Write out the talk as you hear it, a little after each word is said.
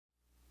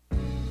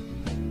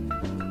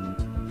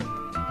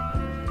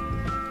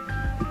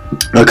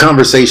a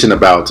conversation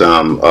about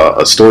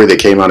a story that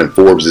came out in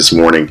Forbes this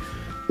morning.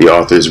 The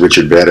author is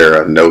Richard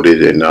Vedder, a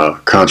noted and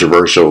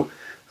controversial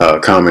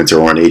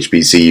commenter on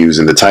HBCUs,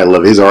 and the title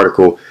of his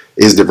article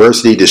is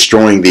 "Diversity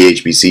Destroying the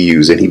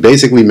HBCUs." And he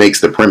basically makes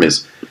the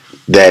premise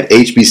that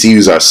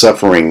HBCUs are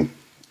suffering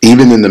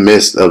even in the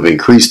midst of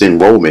increased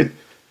enrollment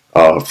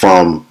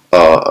from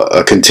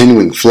a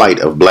continuing flight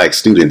of black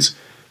students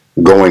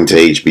going to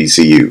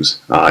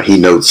HBCUs. He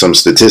notes some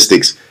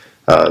statistics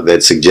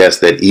that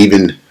suggest that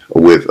even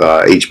with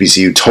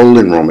HBCU total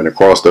enrollment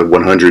across the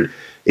 100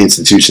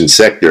 institution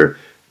sector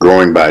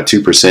growing by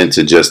 2%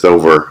 to just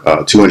over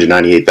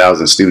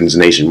 298,000 students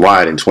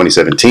nationwide in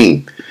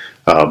 2017,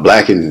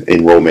 black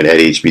enrollment at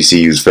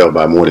HBCUs fell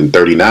by more than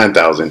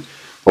 39,000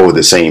 over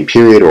the same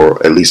period,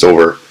 or at least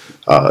over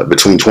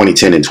between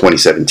 2010 and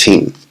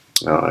 2017.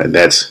 And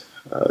that's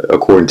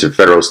according to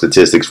federal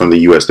statistics from the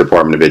U.S.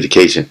 Department of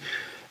Education.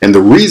 And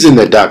the reason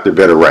that Dr.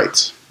 Vedder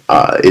writes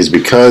is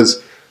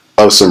because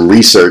of some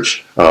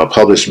research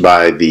published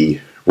by the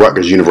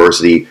Rutgers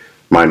University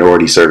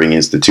Minority Serving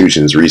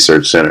Institutions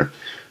Research Center.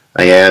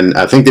 And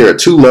I think there are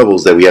two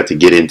levels that we have to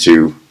get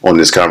into on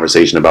this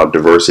conversation about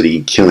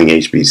diversity killing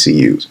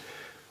HBCUs.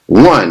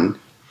 One,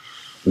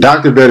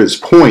 Dr. Vedder's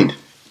point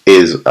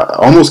is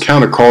almost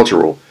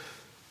countercultural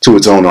to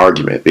its own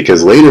argument,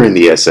 because later in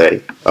the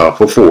essay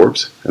for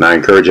Forbes, and I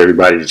encourage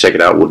everybody to check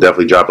it out, we'll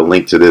definitely drop a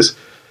link to this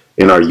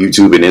in our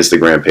YouTube and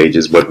Instagram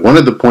pages, but one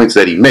of the points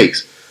that he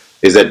makes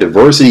is that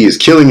diversity is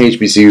killing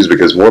HBCUs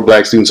because more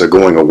black students are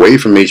going away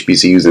from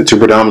HBCUs into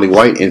predominantly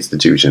white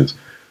institutions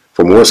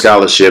for more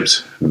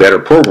scholarships, better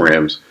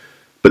programs.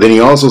 But then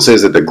he also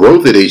says that the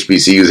growth at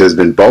HBCUs has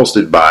been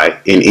bolstered by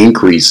an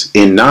increase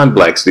in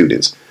non-black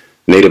students,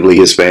 natively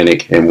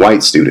Hispanic and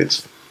white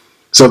students.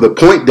 So the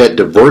point that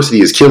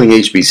diversity is killing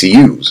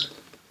HBCUs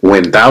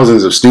when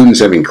thousands of students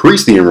have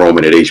increased the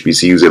enrollment at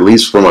HBCUs, at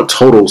least from a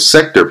total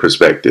sector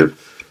perspective,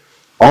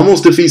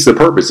 almost defeats the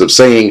purpose of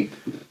saying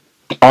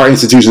our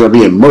institutions are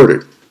being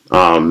murdered.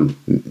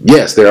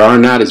 Yes, there are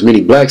not as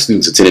many black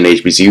students attending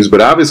HBCUs, but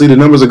obviously the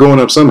numbers are going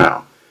up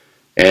somehow.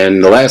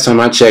 And the last time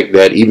I checked,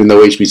 that even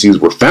though HBCUs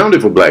were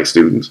founded for black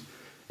students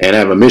and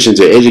have a mission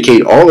to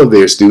educate all of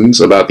their students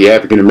about the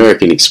African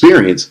American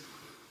experience,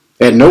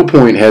 at no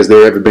point has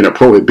there ever been a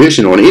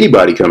prohibition on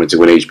anybody coming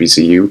to an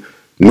HBCU,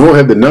 nor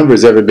have the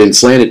numbers ever been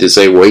slanted to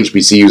say, well,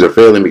 HBCUs are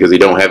failing because they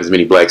don't have as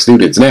many black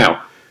students.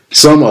 Now,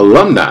 some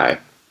alumni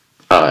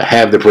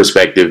have the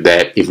perspective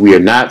that if we are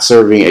not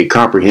serving a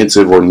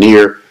comprehensive or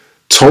near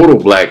total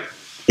black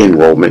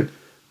enrollment,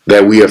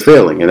 that we are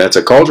failing. And that's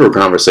a cultural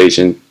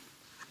conversation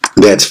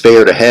that's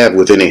fair to have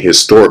within a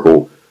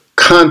historical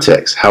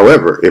context.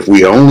 However, if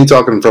we are only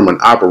talking from an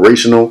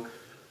operational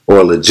or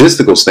a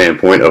logistical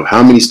standpoint of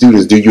how many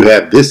students do you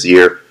have this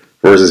year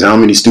versus how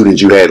many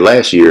students you had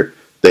last year,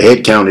 the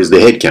head count is the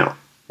head count.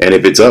 And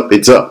if it's up,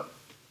 it's up.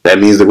 That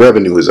means the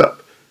revenue is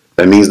up.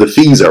 That means the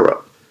fees are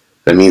up.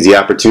 That means the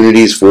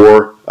opportunities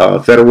for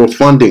federal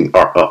funding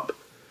are up.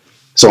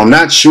 So I'm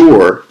not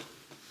sure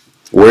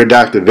where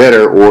Dr.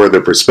 Vedder or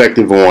the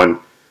perspective on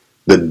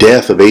the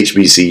death of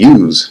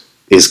HBCUs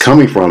is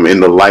coming from in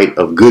the light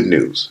of good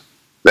news.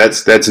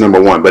 That's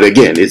number one. But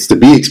again, it's to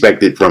be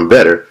expected from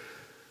Vedder,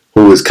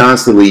 who is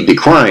constantly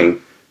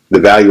decrying the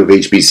value of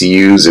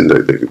HBCUs and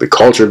the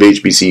culture of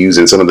HBCUs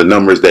and some of the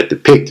numbers that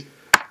depict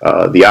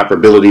the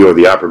operability or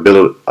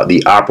the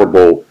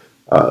operable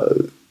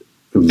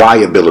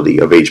viability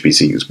of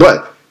HBCUs.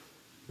 But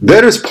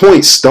Vedder's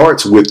point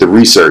starts with the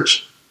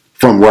research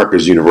from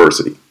Rutgers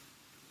University.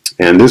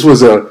 And this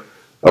was a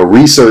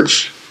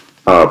research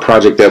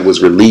project that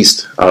was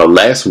released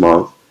last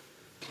month,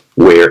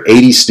 where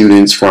 80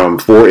 students from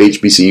 4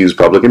 HBCUs,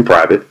 public and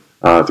private,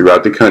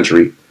 throughout the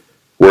country,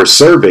 were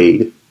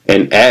surveyed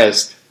and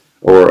asked,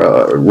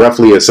 or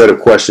roughly a set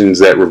of questions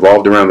that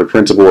revolved around the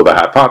principle of the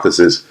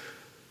hypothesis: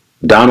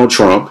 Donald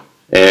Trump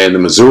and the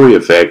Missouri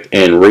Effect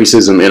and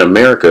racism in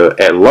America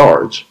at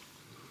large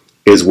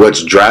is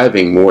what's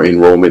driving more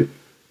enrollment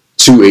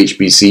to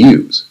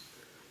HBCUs.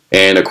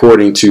 And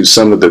according to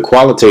some of the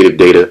qualitative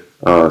data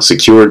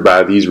secured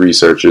by these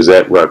researchers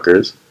at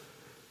Rutgers,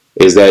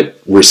 is that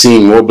we're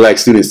seeing more black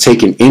students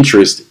taking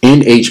interest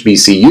in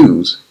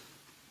HBCUs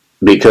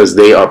because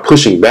they are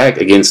pushing back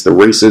against the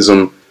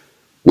racism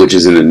which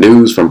is in the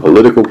news from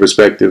political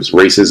perspectives,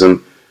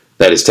 racism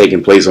that is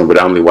taking place on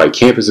predominantly white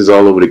campuses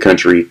all over the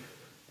country.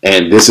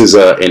 And this is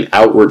an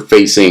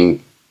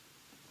outward-facing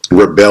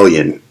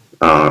rebellion,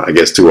 I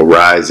guess, to a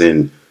rise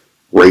in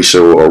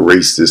racial or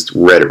racist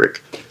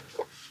rhetoric.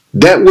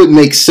 That would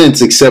make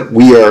sense, except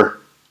we are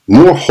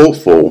more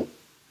hopeful,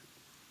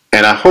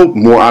 and I hope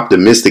more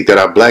optimistic, that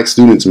our black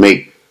students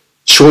make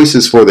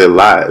choices for their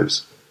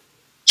lives,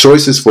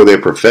 choices for their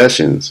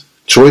professions,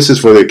 choices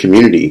for their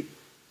community,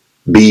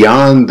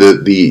 beyond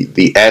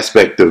the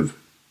aspect of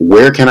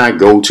where can I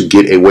go to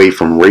get away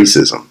from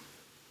racism.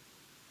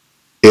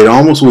 It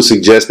almost would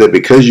suggest that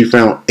because you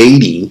found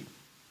 80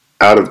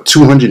 out of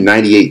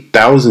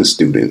 298,000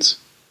 students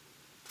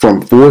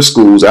from 4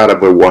 schools out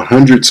of a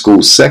 100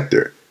 school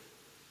sector,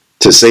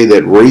 to say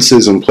that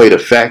racism played a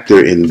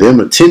factor in them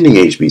attending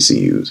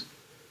HBCUs,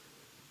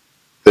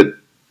 that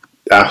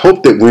I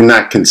hope that we're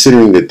not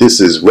considering that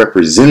this is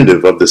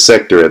representative of the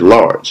sector at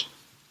large.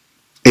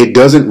 It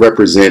doesn't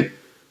represent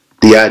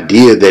the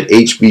idea that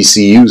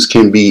HBCUs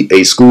can be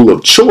a school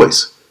of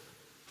choice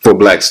for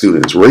black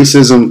students,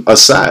 racism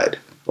aside,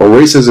 or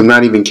racism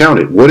not even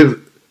counted. What if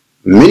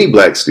many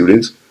black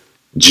students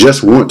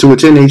just want to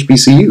attend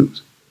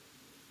HBCUs?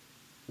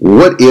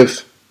 What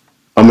if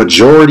a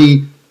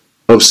majority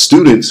of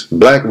students,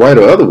 black, white,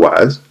 or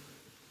otherwise,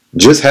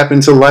 just happen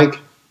to like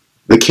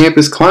the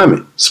campus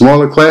climate,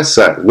 smaller class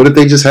size? What if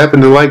they just happen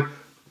to like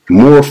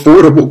more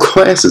affordable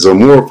classes or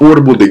more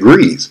affordable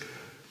degrees?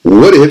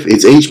 What if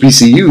it's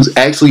HBCUs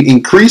actually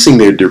increasing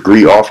their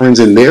degree offerings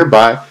and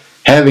thereby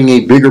having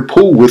a bigger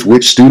pool with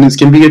which students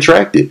can be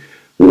attracted?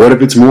 What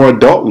if it's more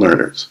adult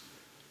learners?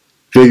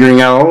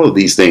 Figuring out all of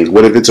these things.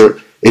 What if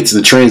it's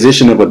the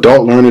transition of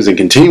adult learners and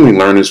continuing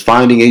learners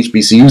finding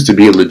HBCUs to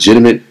be a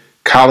legitimate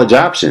college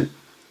option?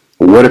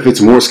 What if it's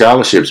more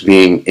scholarships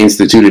being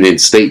instituted in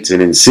states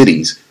and in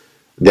cities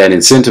that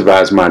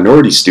incentivize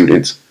minority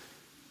students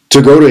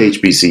to go to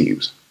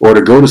HBCUs or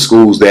to go to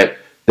schools that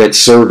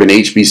serve an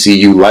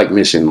HBCU-like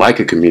mission, like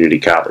a community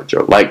college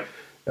or like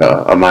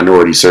a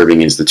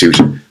minority-serving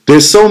institution?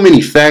 There's so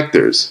many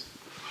factors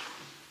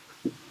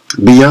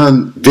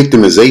beyond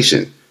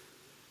victimization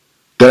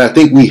that I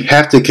think we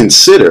have to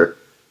consider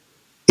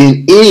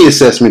in any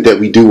assessment that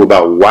we do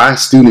about why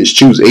students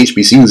choose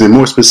HBCUs, and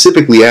more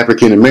specifically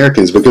African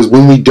Americans, because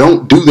when we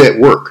don't do that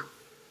work,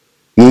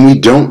 when we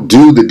don't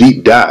do the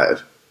deep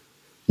dive,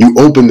 you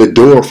open the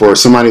door for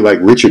somebody like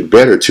Richard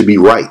Vedder to be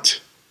right.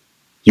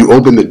 You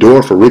open the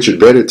door for Richard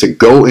Vedder to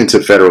go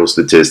into federal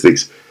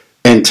statistics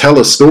and tell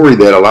a story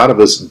that a lot of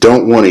us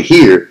don't want to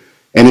hear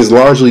and is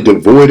largely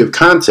devoid of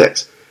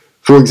context.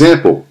 For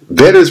example,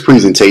 Vedder's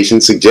presentation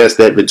suggests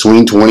that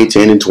between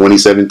 2010 and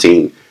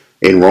 2017,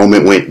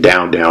 enrollment went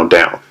down, down,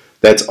 down.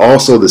 That's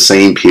also the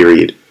same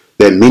period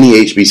that many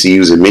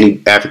HBCUs and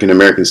many African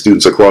American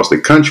students across the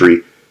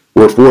country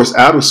were forced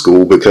out of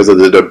school because of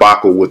the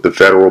debacle with the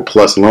federal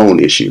PLUS loan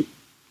issue,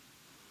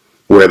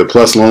 where the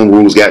PLUS loan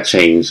rules got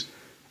changed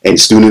and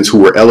students who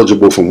were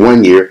eligible from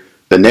one year,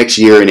 the next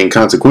year and in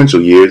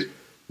consequential years,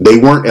 they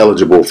weren't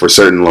eligible for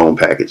certain loan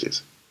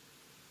packages.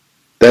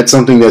 That's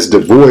something that's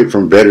devoid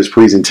from Vedder's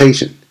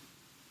presentation.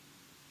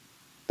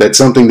 That's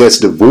something that's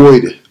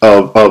devoid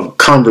of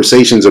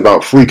conversations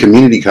about free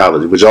community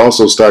college, which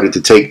also started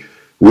to take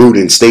root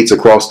in states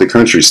across the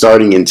country,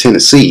 starting in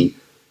Tennessee,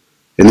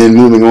 and then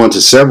moving on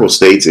to several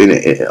states,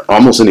 in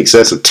almost in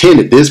excess of 10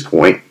 at this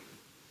point,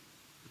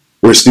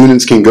 where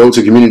students can go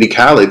to community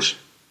college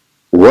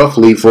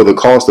roughly for the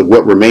cost of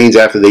what remains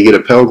after they get a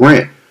Pell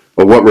Grant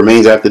or what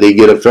remains after they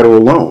get a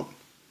federal loan.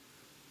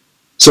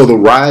 So the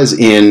rise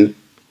in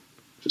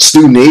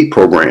student aid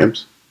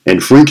programs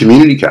and free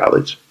community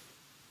college,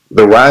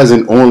 the rise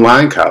in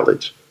online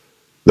college,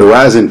 the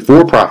rise in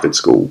for-profit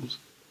schools,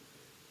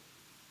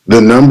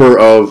 the number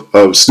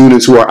of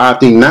students who are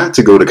opting not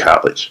to go to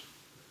college,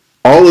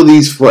 all of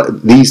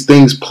these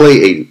things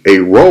play a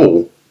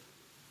role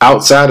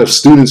outside of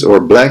students, or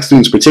black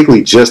students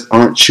particularly, just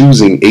aren't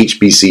choosing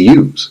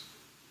HBCUs.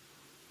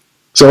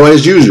 So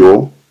as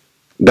usual,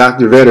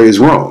 Dr. Vedder is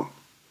wrong,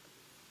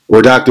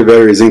 or Dr.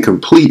 Vedder is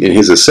incomplete in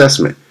his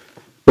assessment.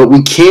 But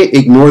we can't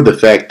ignore the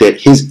fact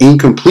that his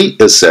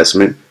incomplete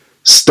assessment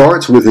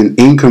starts with an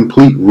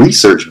incomplete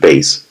research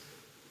base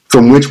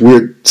from which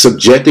we're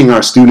subjecting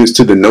our students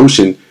to the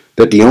notion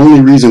that the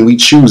only reason we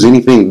choose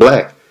anything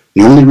black,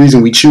 the only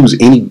reason we choose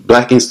any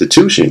black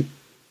institution,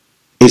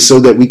 is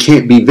so that we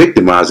can't be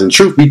victimized. And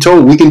truth be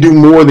told, we can do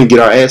more than get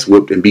our ass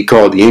whooped and be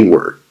called the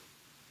N-word.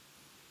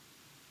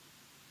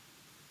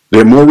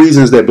 There are more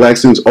reasons that black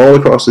students all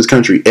across this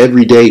country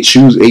every day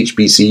choose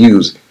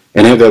HBCUs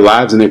and have their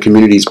lives and their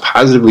communities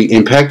positively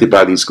impacted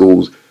by these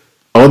schools,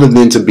 other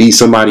than to be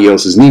somebody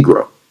else's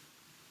Negro.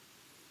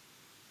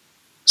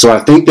 So I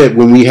think that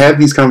when we have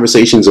these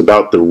conversations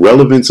about the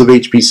relevance of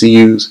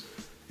HBCUs,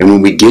 and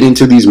when we get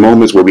into these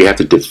moments where we have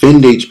to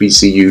defend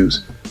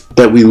HBCUs,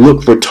 that we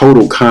look for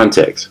total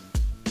context,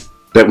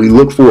 that we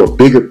look for a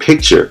bigger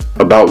picture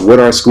about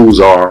what our schools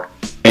are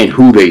and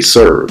who they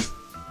serve,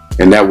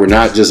 and that we're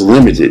not just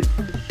limited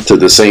to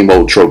the same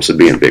old tropes of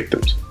being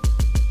victims.